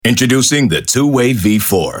Introducing the Two-Way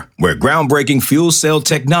V4, where groundbreaking fuel cell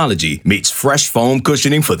technology meets fresh foam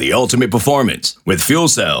cushioning for the ultimate performance. With fuel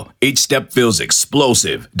cell, each step feels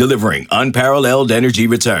explosive, delivering unparalleled energy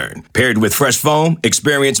return. Paired with fresh foam,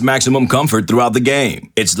 experience maximum comfort throughout the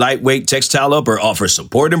game. Its lightweight textile upper offers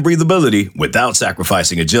support and breathability without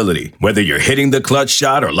sacrificing agility. Whether you're hitting the clutch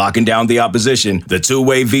shot or locking down the opposition, the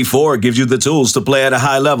Two-Way V4 gives you the tools to play at a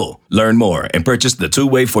high level. Learn more and purchase the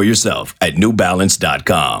Two-Way for yourself at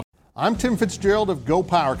newbalance.com. I'm Tim Fitzgerald of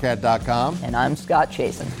GoPowerCat.com. And I'm Scott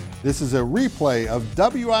Chasen. This is a replay of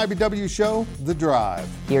WIBW show, The Drive.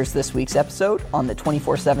 Here's this week's episode on the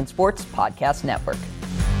 24/7 Sports Podcast Network.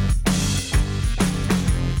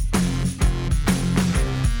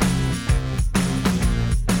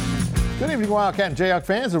 Good evening, Wildcat and Jayhawk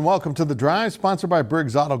fans, and welcome to The Drive, sponsored by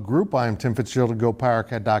Briggs Auto Group. I am Tim Fitzgerald of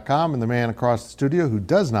GoPowerCat.com, and the man across the studio who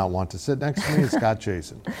does not want to sit next to me is Scott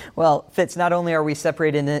Chasen. Well, Fitz, not only are we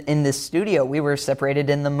separated in this studio, we were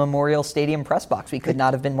separated in the Memorial Stadium press box. We could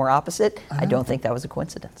not have been more opposite. I don't think that was a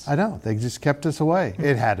coincidence. I know. They just kept us away.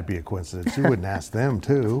 It had to be a coincidence. You wouldn't ask them,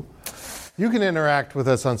 too. You can interact with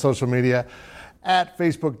us on social media at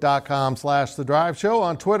Facebook.com/The Drive Show,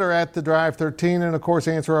 on Twitter at The Drive 13, and of course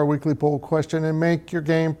answer our weekly poll question and make your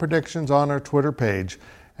game predictions on our Twitter page.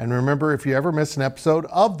 And remember, if you ever miss an episode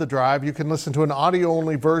of The Drive, you can listen to an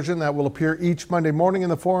audio-only version that will appear each Monday morning in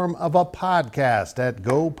the form of a podcast at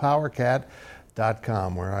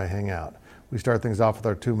GoPowerCat.com, where I hang out. We start things off with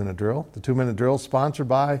our 2-minute drill. The 2-minute drill is sponsored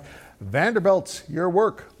by Vanderbilt's Your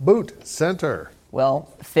Work Boot Center. Well,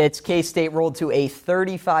 Fitz, K-State rolled to a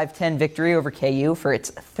 35-10 victory over KU for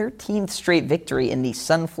its 13th straight victory in the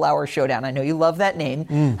Sunflower Showdown. I know you love that name.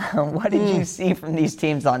 What did you see from these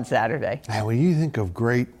teams on Saturday? When you think of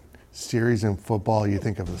great series in football, you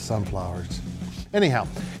think of the Sunflowers. Anyhow,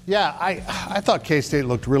 I thought K-State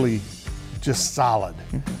looked really just solid.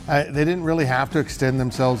 They didn't really have to extend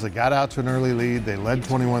themselves. They got out to an early lead. They led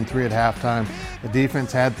 21-3 at halftime. The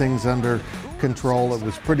defense had things under control. It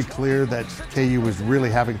was pretty clear that KU was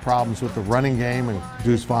really having problems with the running game, and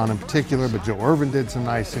Deuce Vaughn in particular, but Joe Irvin did some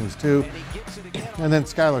nice things too. And then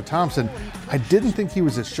Skylar Thompson, I didn't think he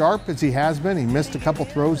was as sharp as he has been. He missed a couple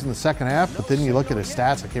throws in the second half, but then you look at his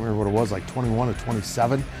stats, I can't remember what it was, like 21 to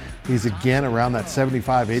 27. He's again around that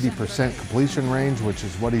 75-80% completion range, which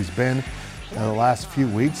is what he's been the last few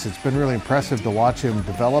weeks. It's been really impressive to watch him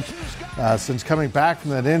develop since coming back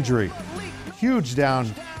from that injury. Huge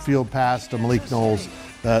downfield pass to Malik Knowles,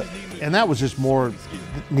 and that was just more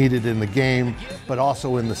needed in the game, but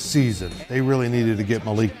also in the season. They really needed to get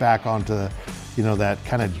Malik back onto, that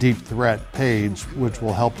kind of deep threat page, which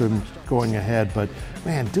will help them going ahead. But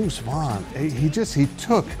man, Deuce Vaughn, he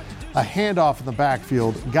took a handoff in the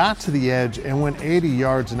backfield, got to the edge, and went 80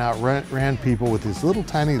 yards and outran people with his little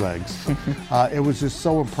tiny legs. It was just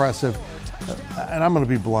so impressive. And I'm going to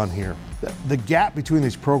be blunt here. The gap between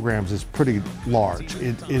these programs is pretty large.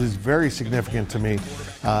 It is very significant to me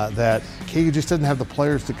that KU just doesn't have the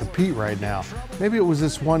players to compete right now. Maybe it was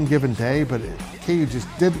this one given day, but KU just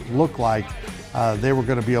didn't look like they were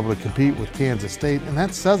going to be able to compete with Kansas State. And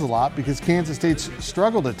that says a lot because Kansas State's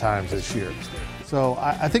struggled at times this year. So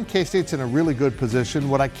I think K-State's in a really good position.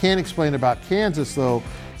 What I can't explain about Kansas, though,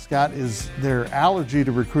 Scott, is their allergy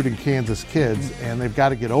to recruiting Kansas kids, and they've got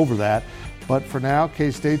to get over that. But for now,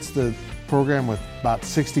 K-State's the program with about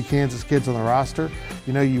 60 Kansas kids on the roster.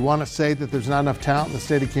 You want to say that there's not enough talent in the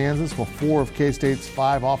state of Kansas. Well, 4 of K-State's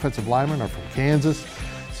 5 offensive linemen are from Kansas.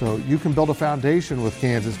 So you can build a foundation with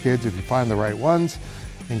Kansas kids if you find the right ones.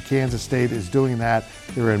 And Kansas State is doing that.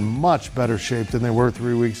 They're in much better shape than they were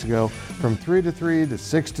 3 weeks ago. From 3-3 to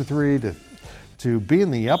 6-3 to be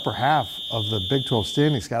in the upper half of the Big 12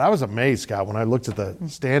 standings, Scott. I was amazed, Scott, when I looked at the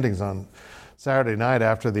standings on Saturday night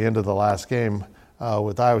after the end of the last game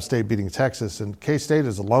with Iowa State beating Texas. And K-State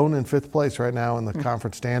is alone in 5th place right now in the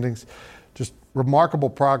conference standings. Just remarkable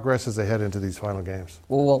progress as they head into these final games.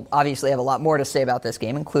 Well, we'll obviously have a lot more to say about this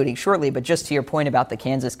game, including shortly, but just to your point about the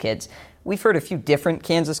Kansas kids, we've heard a few different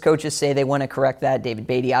Kansas coaches say they want to correct that. David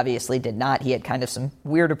Beatty obviously did not. He had kind of some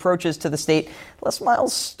weird approaches to the state. Les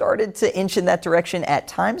Miles started to inch in that direction at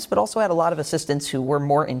times, but also had a lot of assistants who were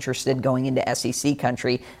more interested going into SEC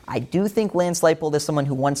country. I do think Lance Leipold is someone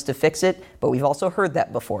who wants to fix it, but we've also heard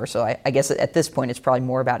that before. So I guess at this point, it's probably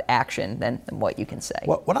more about action than what you can say.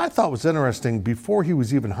 What I thought was interesting, before he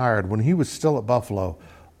was even hired, when he was still at Buffalo,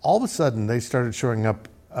 all of a sudden they started showing up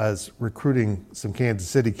as recruiting some Kansas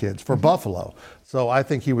City kids for Buffalo. So I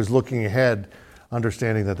think he was looking ahead,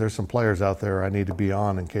 understanding that there's some players out there I need to be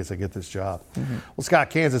on in case I get this job. Well,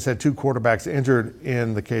 Scott, Kansas had 2 quarterbacks injured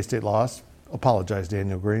in the K-State loss. apologize,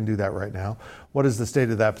 Daniel Green, do that right now. What is the state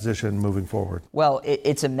of that position moving forward? Well,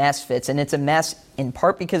 it's a mess, Fitz, and it's a mess in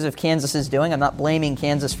part because of Kansas's doing. I'm not blaming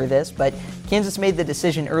Kansas for this, but Kansas made the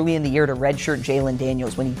decision early in the year to redshirt Jalen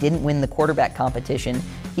Daniels when he didn't win the quarterback competition.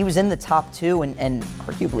 He was in the top 2 and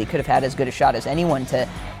arguably could have had as good a shot as anyone to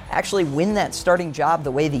actually win that starting job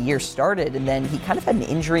the way the year started. And then he kind of had an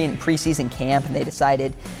injury in preseason camp, and they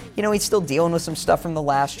decided, he's still dealing with some stuff from the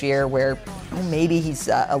last year where maybe he's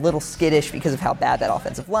a little skittish because of how bad that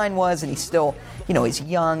offensive line was, and he's still, he's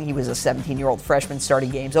young. He was a 17-year-old freshman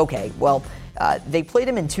starting games. Okay, well, they played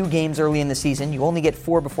him in 2 games early in the season. You only get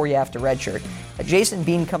 4 before you have to redshirt. Jason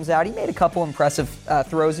Bean comes out. He made a couple impressive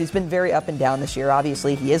throws. He's been very up and down this year.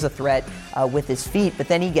 Obviously, he is a threat with his feet, but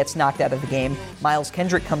then he gets knocked out of the game. Miles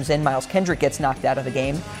Kendrick comes in. Miles Kendrick gets knocked out of the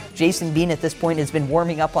game. Jason Bean at this point has been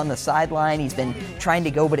warming up on the sideline. He's been trying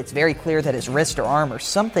to go, but it's very clear that his wrist or arm or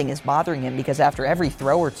something is bothering him because after every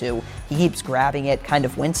throw or two, he keeps grabbing it, kind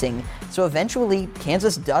of wincing. So eventually,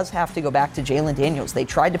 Kansas does have to go back to Jalen Daniels. They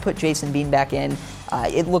tried to put Jason Bean back in.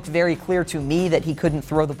 It looked very clear to me that he couldn't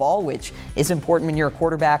throw the ball, which is important when you're a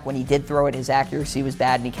quarterback. When he did throw it, his accuracy was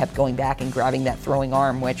bad, and he kept going back and grabbing that throwing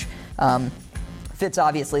arm, which Fitz,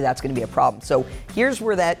 obviously that's going to be a problem. So here's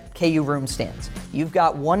where that KU room stands. You've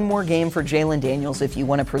got one more game for Jalen Daniels if you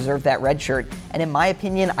want to preserve that red shirt. And in my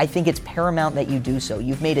opinion, I think it's paramount that you do so.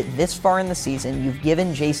 You've made it this far in the season. You've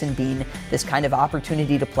given Jason Bean this kind of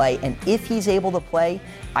opportunity to play. And if he's able to play,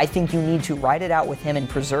 I think you need to ride it out with him and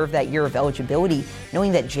preserve that year of eligibility,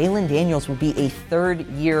 knowing that Jalen Daniels would be a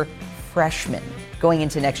third-year freshman going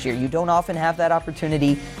into next year. You don't often have that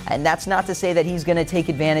opportunity, and that's not to say that he's going to take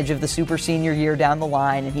advantage of the super senior year down the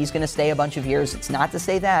line and he's going to stay a bunch of years. It's not to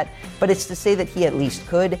say that, but it's to say that he at least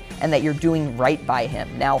could and that you're doing right by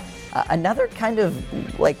him. Now, another kind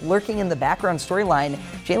of lurking in the background storyline,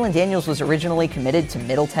 Jalen Daniels was originally committed to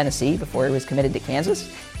Middle Tennessee before he was committed to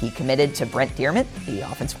Kansas. He committed to Brent Dearmont, the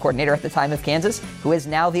offensive coordinator at the time of Kansas, who is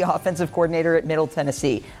now the offensive coordinator at Middle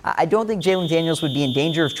Tennessee. I don't think Jalen Daniels would be in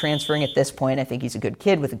danger of transferring at this point. I think he's a good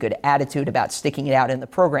kid with a good attitude about sticking it out in the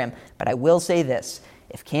program. But I will say this.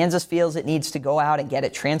 If Kansas feels it needs to go out and get a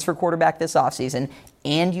transfer quarterback this offseason,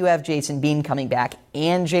 and you have Jason Bean coming back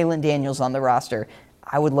and Jalen Daniels on the roster,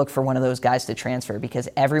 I would look for one of those guys to transfer because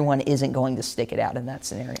everyone isn't going to stick it out in that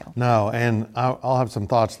scenario. No, and I'll have some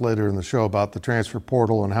thoughts later in the show about the transfer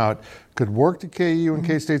portal and how it could work to KU and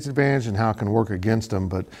K-State's advantage and how it can work against them.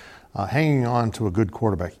 But hanging on to a good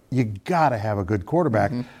quarterback, you got to have a good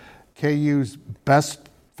quarterback. KU's best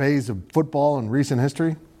phase of football in recent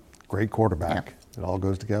history, great quarterback. Yeah. It all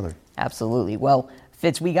goes together. Absolutely. Well,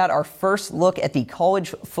 Fitz, we got our first look at the college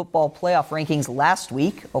football playoff rankings last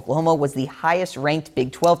week. Oklahoma was the highest ranked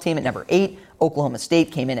Big 12 team at number 8. Oklahoma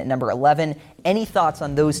State came in at number 11. Any thoughts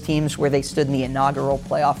on those teams where they stood in the inaugural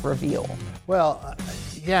playoff reveal? Well,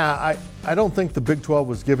 yeah, I don't think the Big 12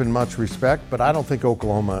 was given much respect, but I don't think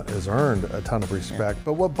Oklahoma has earned a ton of respect. Yeah.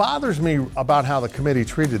 But what bothers me about how the committee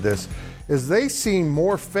treated this is they seem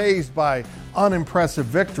more fazed by unimpressive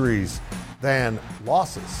victories than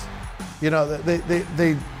losses.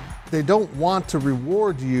 They don't want to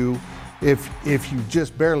reward you if you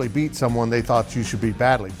just barely beat someone they thought you should beat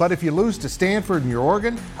badly. But if you lose to Stanford and your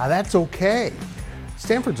Oregon, that's okay.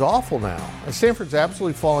 Stanford's awful now. Stanford's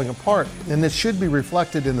absolutely falling apart, and this should be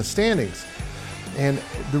reflected in the standings. And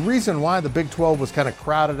the reason why the Big 12 was kind of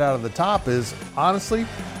crowded out of the top is, honestly,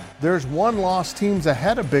 there's one-loss teams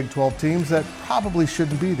ahead of Big 12 teams that probably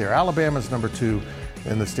shouldn't be there. Alabama's number 2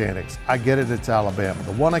 in the standings. I get it, it's Alabama.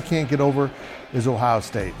 The one I can't get over is Ohio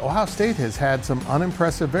State. Ohio State has had some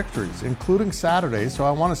unimpressive victories, including Saturday, so I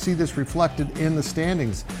want to see this reflected in the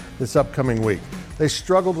standings this upcoming week. They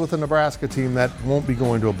struggled with a Nebraska team that won't be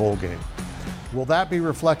going to a bowl game. Will that be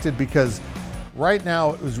reflected? Because right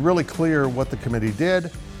now it was really clear what the committee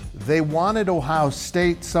did. They wanted Ohio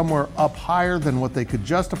State somewhere up higher than what they could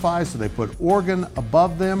justify, so they put Oregon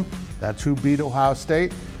above them. That's who beat Ohio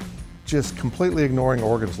State. Just completely ignoring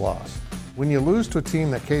Oregon's loss. When you lose to a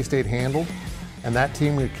team that K-State handled and that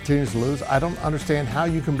team continues to lose, I don't understand how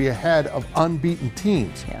you can be ahead of unbeaten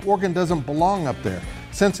teams. Yeah. Oregon doesn't belong up there.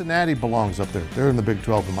 Cincinnati belongs up there. They're in the Big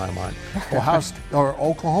 12 in my mind.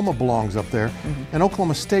 Oklahoma belongs up there. And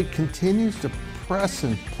Oklahoma State continues to press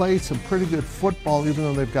and play some pretty good football even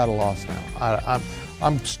though they've got a loss now.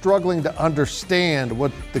 I'm struggling to understand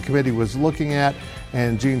what the committee was looking at,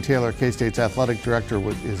 and Gene Taylor, K-State's athletic director,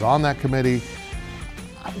 is on that committee.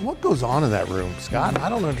 What goes on in that room, Scott? I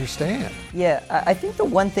don't understand. Yeah, I think the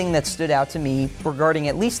one thing that stood out to me regarding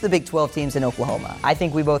at least the Big 12 teams in Oklahoma, I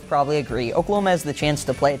think we both probably agree, Oklahoma has the chance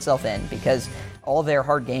to play itself in because all their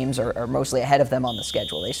hard games are mostly ahead of them on the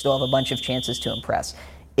schedule. They still have a bunch of chances to impress.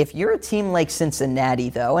 If you're a team like Cincinnati,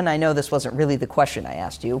 though, and I know this wasn't really the question I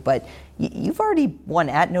asked you, but you've already won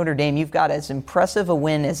at Notre Dame. You've got as impressive a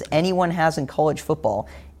win as anyone has in college football.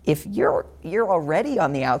 If you're already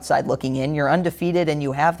on the outside looking in, you're undefeated and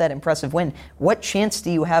you have that impressive win, what chance do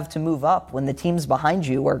you have to move up when the teams behind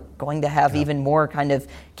you are going to have even more kind of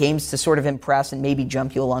games to sort of impress and maybe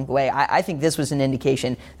jump you along the way? I think this was an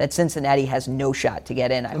indication that Cincinnati has no shot to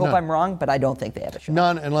get in. I hope I'm wrong, but I don't think they have a shot.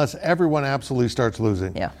 None, unless everyone absolutely starts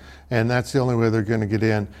losing. Yeah. And that's the only way they're going to get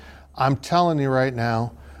in. I'm telling you right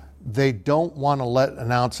now, they don't want to let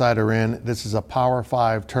an outsider in. This is a Power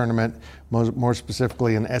 5 tournament, more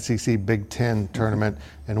specifically an SEC Big Ten tournament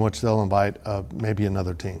in which they'll invite maybe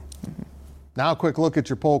another team. Now a quick look at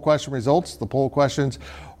your poll question results. The poll questions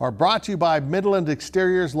are brought to you by Midland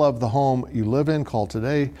Exteriors. Love the home you live in. Call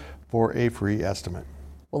today for a free estimate.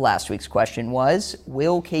 Well, last week's question was,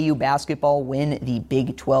 will KU basketball win the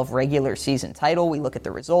Big 12 regular season title? We look at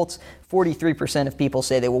the results. 43% of people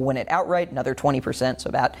say they will win it outright. Another 20%, so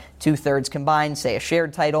about 2/3 combined, say a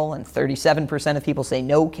shared title. And 37% of people say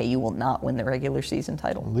no, KU will not win the regular season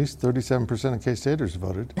title. At least 37% of K-Staters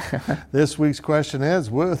voted. This week's question is,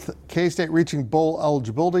 with K-State reaching bowl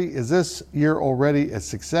eligibility, is this year already a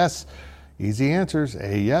success? Easy answers,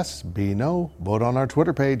 A, yes, B, no. Vote on our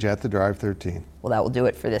Twitter page at TheDrive13. Well, that will do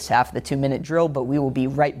it for this half of the 2-minute drill, but we will be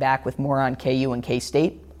right back with more on KU and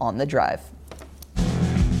K-State on The Drive.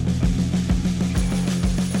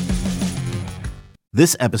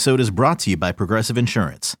 This episode is brought to you by Progressive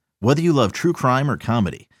Insurance. Whether you love true crime or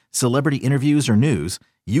comedy, celebrity interviews or news,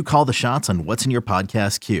 you call the shots on what's in your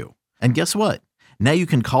podcast queue. And guess what? Now you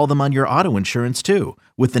can call them on your auto insurance too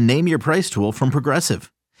with the Name Your Price tool from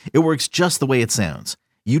Progressive. It works just the way it sounds.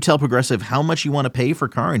 You tell Progressive how much you want to pay for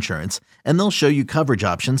car insurance, and they'll show you coverage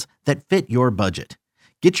options that fit your budget.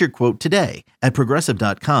 Get your quote today at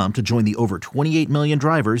Progressive.com to join the over 28 million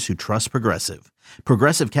drivers who trust Progressive.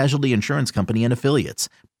 Progressive Casualty Insurance Company and Affiliates.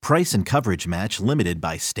 Price and coverage match limited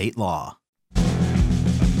by state law.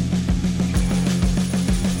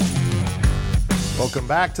 Welcome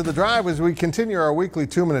back to The Drive as we continue our weekly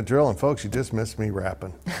 2-minute drill. And folks, you just missed me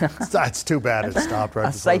rapping. It's too bad it stopped right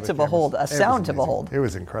A sight to behold, a sound to behold. It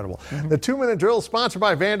was incredible. The 2-minute drill is sponsored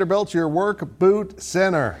by Vanderbilt, your work boot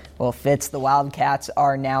center. Well, Fitz, the Wildcats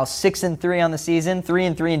are now 6-3 on the season,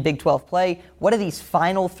 3-3 in Big 12 play. What do these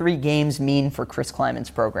final 3 games mean for Chris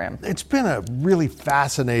Klieman's program? It's been a really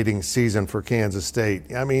fascinating season for Kansas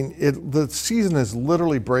State. I mean, the season is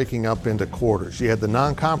literally breaking up into quarters. You had the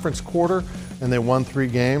non-conference quarter, and they won 3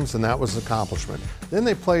 games, and that was an accomplishment. Then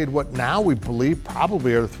they played what now we believe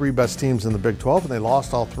probably are the 3 best teams in the Big 12, and they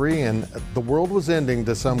lost all 3, and the world was ending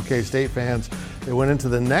to some K-State fans. They went into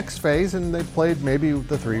the next phase, and they played maybe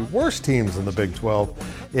the 3 worst teams in the Big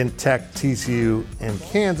 12 in Tech, TCU, and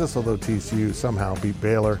Kansas, although TCU somehow beat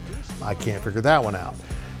Baylor. I can't figure that one out.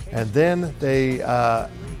 And then they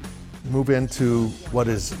move into what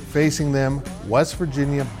is facing them, West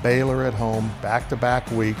Virginia, Baylor at home,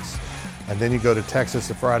 back-to-back weeks. And then you go to Texas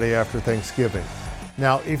the Friday after Thanksgiving.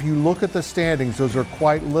 Now, if you look at the standings, those are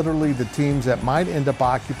quite literally the teams that might end up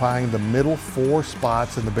occupying the middle 4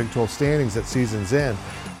 spots in the Big 12 standings at season's end.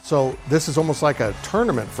 So this is almost like a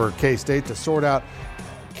tournament for K-State to sort out,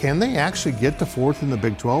 can they actually get to 4th in the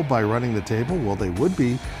Big 12 by running the table? Well, they would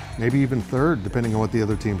be, maybe even 3rd, depending on what the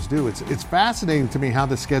other teams do. It's fascinating to me how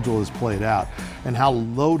the schedule is played out and how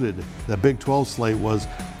loaded the Big 12 slate was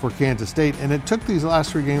for Kansas State. And it took these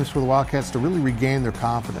last 3 games for the Wildcats to really regain their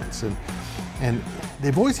confidence. And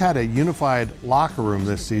they've always had a unified locker room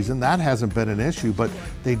this season. That hasn't been an issue, but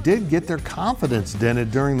they did get their confidence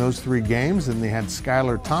dented during those 3 games, and they had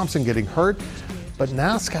Skylar Thompson getting hurt. But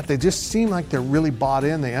now, Scott, they just seem like they're really bought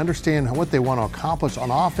in. They understand what they want to accomplish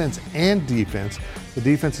on offense and defense. The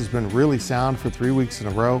defense has been really sound for 3 weeks in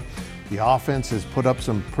a row. The offense has put up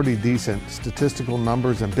some pretty decent statistical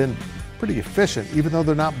numbers and been pretty efficient. Even though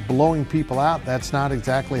they're not blowing people out, that's not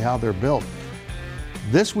exactly how they're built.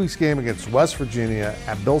 This week's game against West Virginia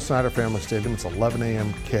at Bill Snyder Family Stadium, it's 11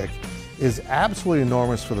 a.m. kick, is absolutely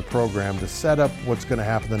enormous for the program to set up what's going to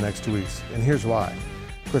happen the next 2 weeks. And here's why.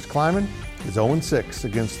 Chris Klieman is 0-6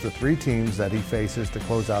 against the 3 teams that he faces to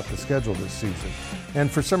close out the schedule this season. And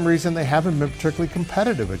for some reason, they haven't been particularly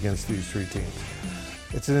competitive against these 3 teams.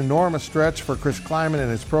 It's an enormous stretch for Chris Klieman and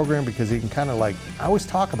his program because he can kind of, like, I always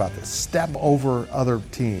talk about this, step over other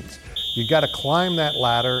teams. You got to climb that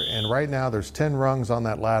ladder, and right now there's 10 rungs on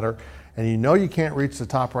that ladder, and you know you can't reach the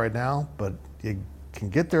top right now, but you can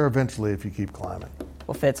get there eventually if you keep climbing.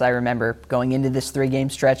 Well, Fitz, I remember going into this 3-game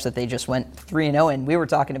stretch that they just went 3-0, and we were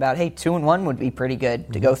talking about, hey, 2-1 would be pretty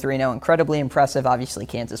good. To go 3-0, incredibly impressive. Obviously,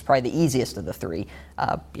 Kansas probably the easiest of the three.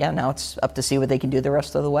 Now it's up to see what they can do the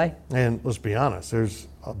rest of the way. And let's be honest, there's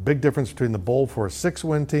a big difference between the bowl for a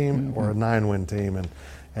 6-win team or a 9-win team,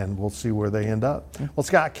 and we'll see where they end up. Well,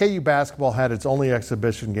 Scott, KU basketball had its only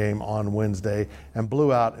exhibition game on Wednesday and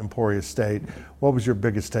blew out Emporia State. What was your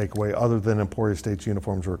biggest takeaway other than Emporia State's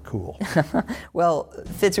uniforms were cool? Well,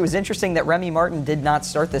 Fitz, it was interesting that Remy Martin did not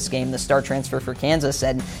start this game, the star transfer for Kansas,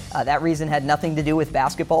 and that reason had nothing to do with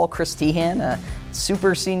basketball. Chris Tehan, a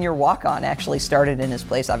super senior walk-on, actually started in his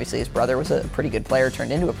place. Obviously, his brother was a pretty good player,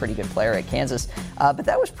 turned into a pretty good player at Kansas. But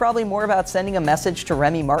that was probably more about sending a message to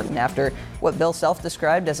Remy Martin after what Bill Self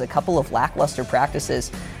described as a couple of lackluster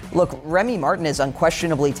practices. Look, Remy Martin is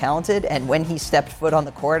unquestionably talented, and when he stepped foot on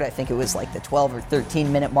the court, I think it was like the 12 or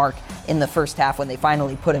 13-minute mark in the first half when they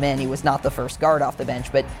finally put him in. He was not the first guard off the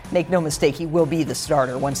bench, but make no mistake, he will be the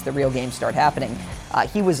starter once the real games start happening.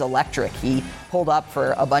 He was electric. He pulled up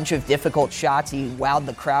for a bunch of difficult shots. He wowed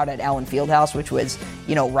the crowd at Allen Fieldhouse, which was,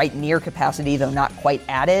 right near capacity, though not quite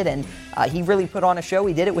at it, and he really put on a show.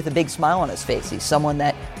 He did it with a big smile on his face. He's someone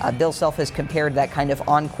that Bill Self has compared that kind of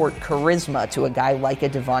on-court charisma to a guy like a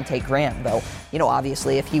Devontae Graham, though,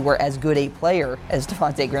 obviously if he were as good a player as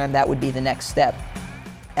Devontae Graham, that would be the next step.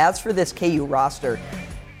 As for this KU roster,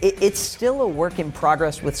 it's still a work in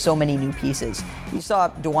progress with so many new pieces. You saw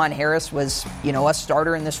DeJuan Harris was, a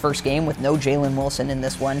starter in this first game with no Jalen Wilson in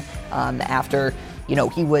this one after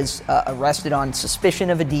he was arrested on suspicion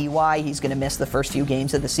of a DUI. He's going to miss the first few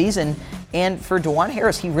games of the season. And for DeJuan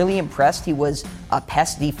Harris, he really impressed. He was a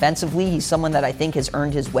pest defensively. He's someone that I think has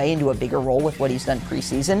earned his way into a bigger role with what he's done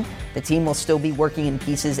preseason. The team will still be working in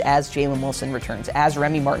pieces as Jalen Wilson returns, as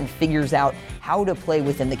Remy Martin figures out how to play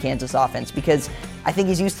within the Kansas offense, because I think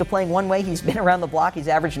he's used to playing one way. He's been around the block. He's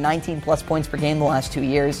averaged 19-plus points per game the last 2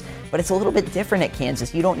 years, but it's a little bit different at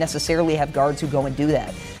Kansas. You don't necessarily have guards who go and do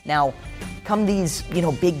that. Now, come these,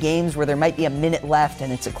 big games where there might be a minute left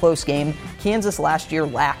and it's a close game, Kansas last year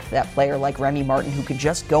lacked that player like Remy Martin who could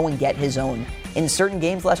just go and get his own. In certain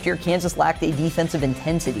games last year, Kansas lacked a defensive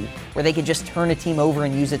intensity where they could just turn a team over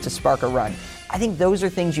and use it to spark a run. I think those are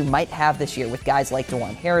things you might have this year with guys like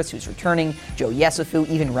DeJuan Harris, who's returning, Joe Yesufu,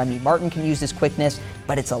 even Remy Martin can use his quickness,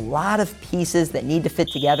 but it's a lot of pieces that need to fit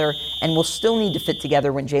together and will still need to fit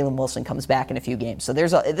together when Jalen Wilson comes back in a few games. So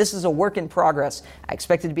this is a work in progress. I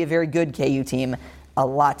expect it to be a very good KU team. A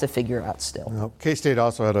lot to figure out still. K-State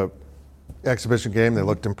also had a exhibition game. They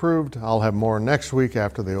looked improved. I'll have more next week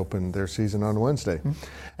after they open their season on Wednesday.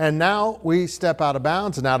 And now we step out of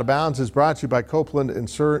bounds, and Out of Bounds is brought to you by Copeland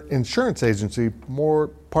Insurance Agency,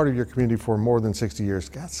 part of your community for more than 60 years.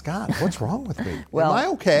 Scott, what's wrong with me? Am I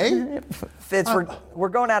okay? Fitz, we're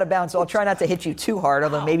going out of bounds, so I'll try not to hit you too hard,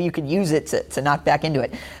 although maybe you could use it to knock back into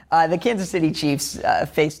it. The Kansas City Chiefs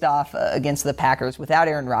faced off against the Packers without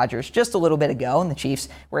Aaron Rodgers just a little bit ago, and the Chiefs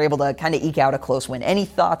were able to kind of eke out a close win. Any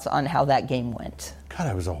thoughts on how that game went? God,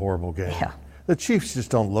 it was a horrible game. Yeah. The Chiefs just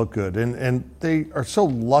don't look good, and they are so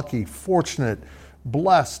lucky, fortunate,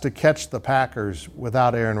 blessed to catch the Packers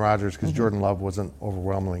without Aaron Rodgers because Jordan Love wasn't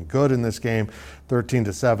overwhelmingly good in this game.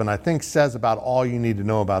 13-7, I think, says about all you need to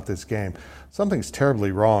know about this game. Something's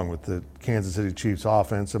terribly wrong with the Kansas City Chiefs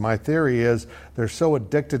offense, and my theory is they're so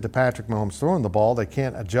addicted to Patrick Mahomes throwing the ball they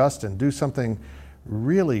can't adjust and do something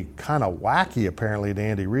really kind of wacky, apparently, to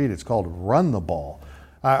Andy Reid. It's called run the ball.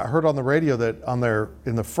 I heard on the radio that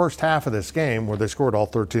in the first half of this game, where they scored all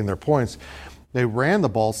 13 of their points, they ran the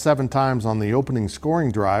ball 7 times on the opening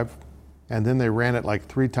scoring drive, and then they ran it like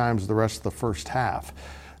 3 times the rest of the first half.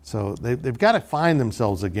 So they've got to find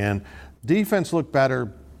themselves again. Defense looked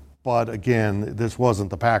better, but again, this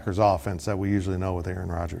wasn't the Packers offense that we usually know with Aaron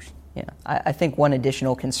Rodgers. Yeah, I think one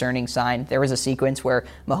additional concerning sign, there was a sequence where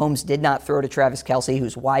Mahomes did not throw to Travis Kelce,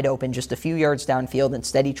 who's wide open just a few yards downfield.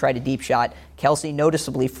 Instead, he tried a deep shot. Kelce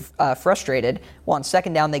noticeably frustrated. Well, on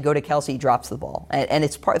second down, they go to Kelce, he drops the ball. And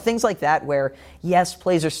it's things like that where, yes,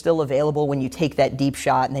 plays are still available when you take that deep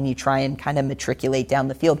shot and then you try and kind of matriculate down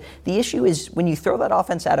the field. The issue is when you throw that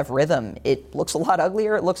offense out of rhythm, it looks a lot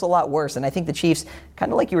uglier, it looks a lot worse. And I think the Chiefs,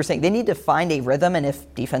 kind of like you were saying, they need to find a rhythm, and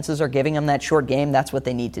if defenses are giving them that short game, that's what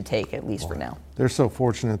they need to take, at least for now. They're so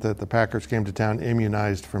fortunate that the Packers came to town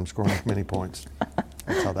immunized from scoring many points.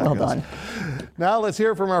 That's how that well goes. Done. Now let's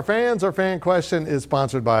hear from our fans. Our fan question is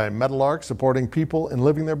sponsored by Meadowlark, supporting people in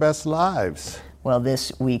living their best lives. Well,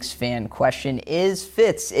 this week's fan question is,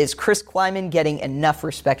 Fitz, is Chris Kleiman getting enough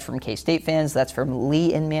respect from K-State fans? That's from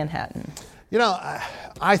Lee in Manhattan. You know,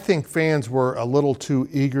 I think fans were a little too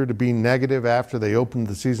eager to be negative after they opened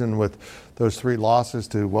the season with those 3 losses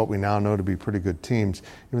to what we now know to be pretty good teams.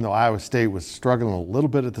 Even though Iowa State was struggling a little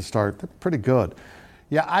bit at the start, they're pretty good.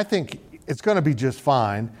 Yeah, I think it's going to be just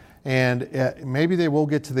fine. And maybe they will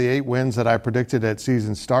get to the 8 wins that I predicted at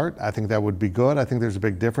season start. I think that would be good. I think there's a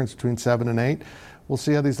big difference between 7 and 8. We'll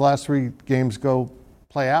see how these last 3 games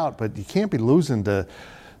play out, but you can't be losing to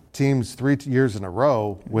teams 3 years in a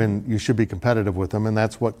row when you should be competitive with them, and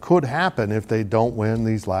that's what could happen if they don't win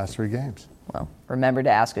these last 3 games. Well, remember to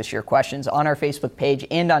ask us your questions on our Facebook page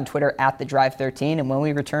and on Twitter at The Drive 13, and when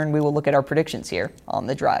we return, we will look at our predictions here on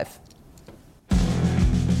The Drive.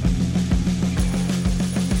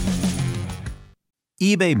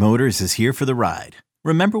 eBay Motors is here for the ride.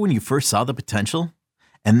 Remember when you first saw the potential?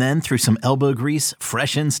 And then through some elbow grease,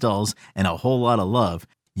 fresh installs, and a whole lot of love,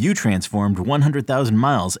 you transformed 100,000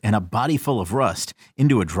 miles and a body full of rust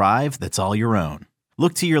into a drive that's all your own.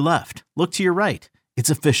 Look to your left. Look to your right. It's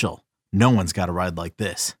official. No one's got a ride like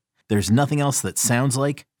this. There's nothing else that sounds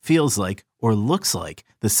like, feels like, or looks like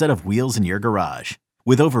the set of wheels in your garage.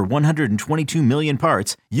 With over 122 million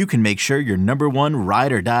parts, you can make sure your number one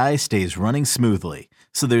ride or die stays running smoothly.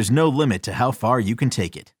 So there's no limit to how far you can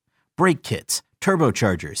take it. Brake kits,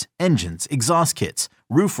 turbochargers, engines, exhaust kits,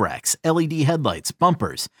 roof racks, LED headlights,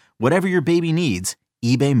 bumpers, whatever your baby needs,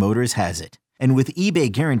 eBay Motors has it. And with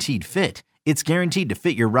eBay Guaranteed Fit, it's guaranteed to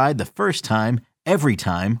fit your ride the first time, every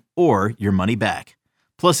time, or your money back.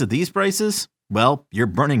 Plus at these prices, well, you're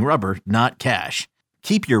burning rubber, not cash.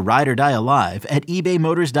 Keep your ride or die alive at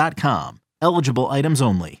ebaymotors.com. Eligible items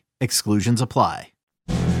only. Exclusions apply.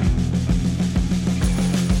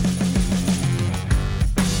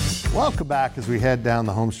 Welcome back as we head down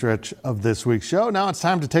the home stretch of this week's show. Now it's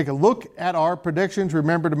time to take a look at our predictions.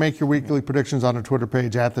 Remember to make your weekly predictions on our Twitter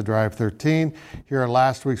page at The Drive 13. Here are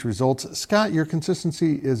last week's results. Scott, your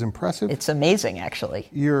consistency is impressive. It's amazing, actually.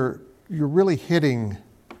 You're really hitting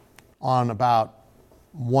on about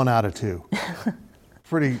 1 out of 2.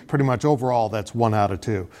 Pretty much overall, that's 1 out of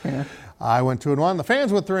 2. Yeah. I went 2-1. The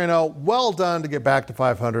fans went 3-0. Well done to get back to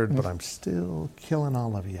 500, but I'm still killing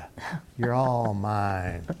all of you. You're all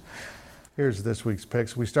mine. Here's this week's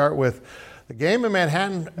picks. We start with the game in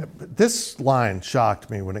Manhattan. This line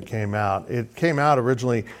shocked me when it came out. It came out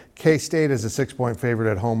originally K-State as a 6-point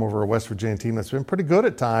favorite at home over a West Virginia team that's been pretty good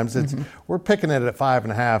at times. We're picking it at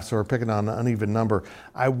 5.5, so we're picking on an uneven number.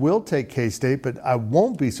 I will take K-State, but I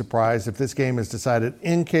won't be surprised if this game is decided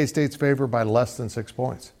in K-State's favor by less than 6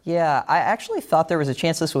 points. Yeah, I actually thought there was a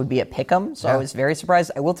chance this would be a pick'em, so yeah. I was very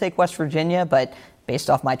surprised. I will take West Virginia, but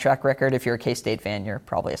based off my track record, if you're a K-State fan, you're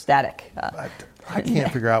probably ecstatic. I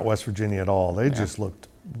can't figure out West Virginia at all. They just looked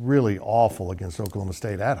really awful against Oklahoma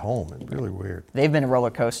State at home. It's really weird. They've been a roller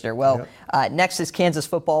coaster. Well, next is Kansas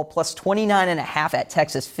football plus 29.5 at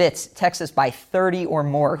Texas Fitz. Texas by 30 or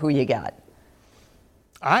more. Who you got?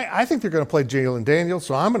 I think they're going to play Jalen Daniels,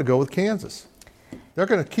 so I'm going to go with Kansas. They're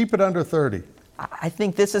going to keep it under 30. I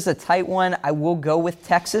think this is a tight one. I will go with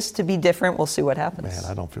Texas to be different. We'll see what happens. Man,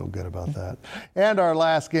 I don't feel good about that. And our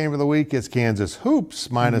last game of the week is Kansas Hoops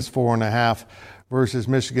minus 4.5 versus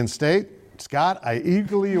Michigan State. Scott, I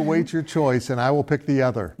eagerly await your choice, and I will pick the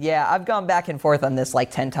other. Yeah, I've gone back and forth on this like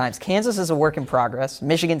 10 times. Kansas is a work in progress.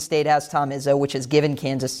 Michigan State has Tom Izzo, which has given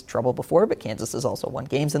Kansas trouble before, but Kansas has also won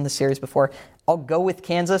games in the series before. I'll go with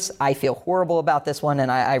Kansas. I feel horrible about this one,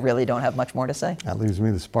 and I really don't have much more to say. That leaves me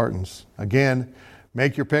the Spartans. Again,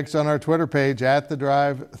 make your picks on our Twitter page at The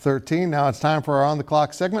Drive 13. Now it's time for our On the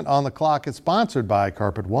Clock segment. On the Clock is sponsored by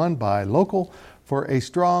Carpet One, by Local, for a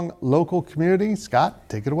strong local community. Scott,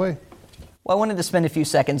 take it away. Well, I wanted to spend a few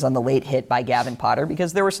seconds on the late hit by Gavin Potter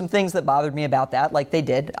because there were some things that bothered me about that, like they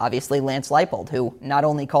did, obviously, Lance Leipold, who not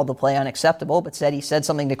only called the play unacceptable, but said he said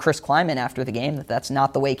something to Chris Kleiman after the game that that's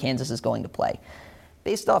not the way Kansas is going to play.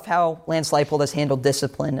 Based off how Lance Leipold has handled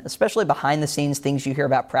discipline, especially behind the scenes things you hear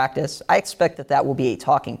about practice, I expect that will be a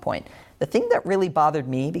talking point. The thing that really bothered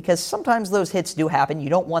me, because sometimes those hits do happen, you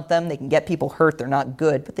don't want them, they can get people hurt, they're not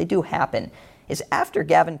good, but they do happen, is after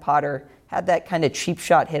Gavin Potter had that kind of cheap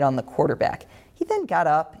shot hit on the quarterback. He then got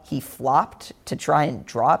up, he flopped to try and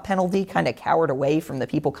draw a penalty, kind of cowered away from the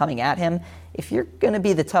people coming at him. If you're going to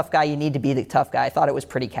be the tough guy, you need to be the tough guy. I thought it was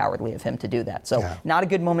pretty cowardly of him to do that. So not a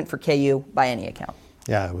good moment for KU by any account.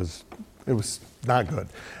 Yeah, it was not good.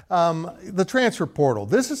 The transfer portal.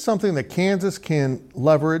 This is something that Kansas can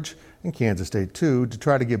leverage, and Kansas State too, to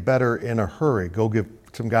try to get better in a hurry. Go get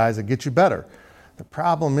some guys that get you better. The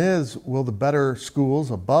problem is, will the better schools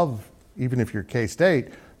above, even if you're K-State,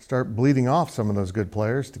 start bleeding off some of those good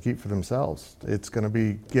players to keep for themselves. It's going to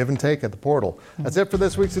be give and take at the portal. That's it for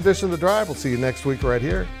this week's edition of The Drive. We'll see you next week right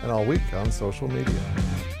here and all week on social media.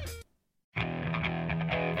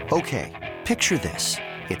 Okay, picture this.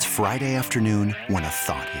 It's Friday afternoon when a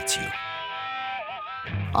thought hits you.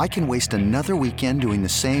 I can waste another weekend doing the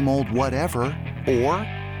same old whatever, or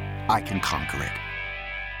I can conquer it.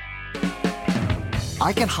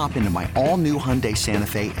 I can hop into my all-new Hyundai Santa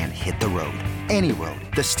Fe and hit the road. Any road.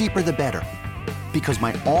 The steeper, the better. Because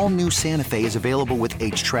my all-new Santa Fe is available with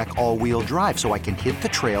H-Track all-wheel drive, so I can hit the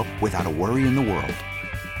trail without a worry in the world.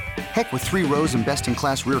 Heck, with 3 rows and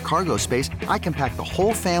best-in-class rear cargo space, I can pack the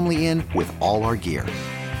whole family in with all our gear.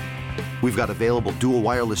 We've got available dual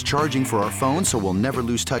wireless charging for our phones, so we'll never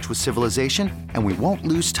lose touch with civilization, and we won't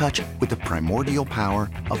lose touch with the primordial power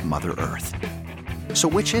of Mother Earth. So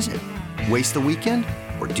which is it? Waste the weekend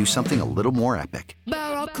or do something a little more epic?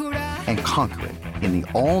 And conquer it in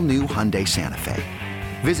the all-new Hyundai Santa Fe.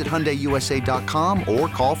 Visit HyundaiUSA.com or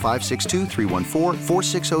call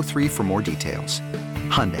 562-314-4603 for more details.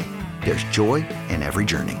 Hyundai, there's joy in every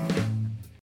journey.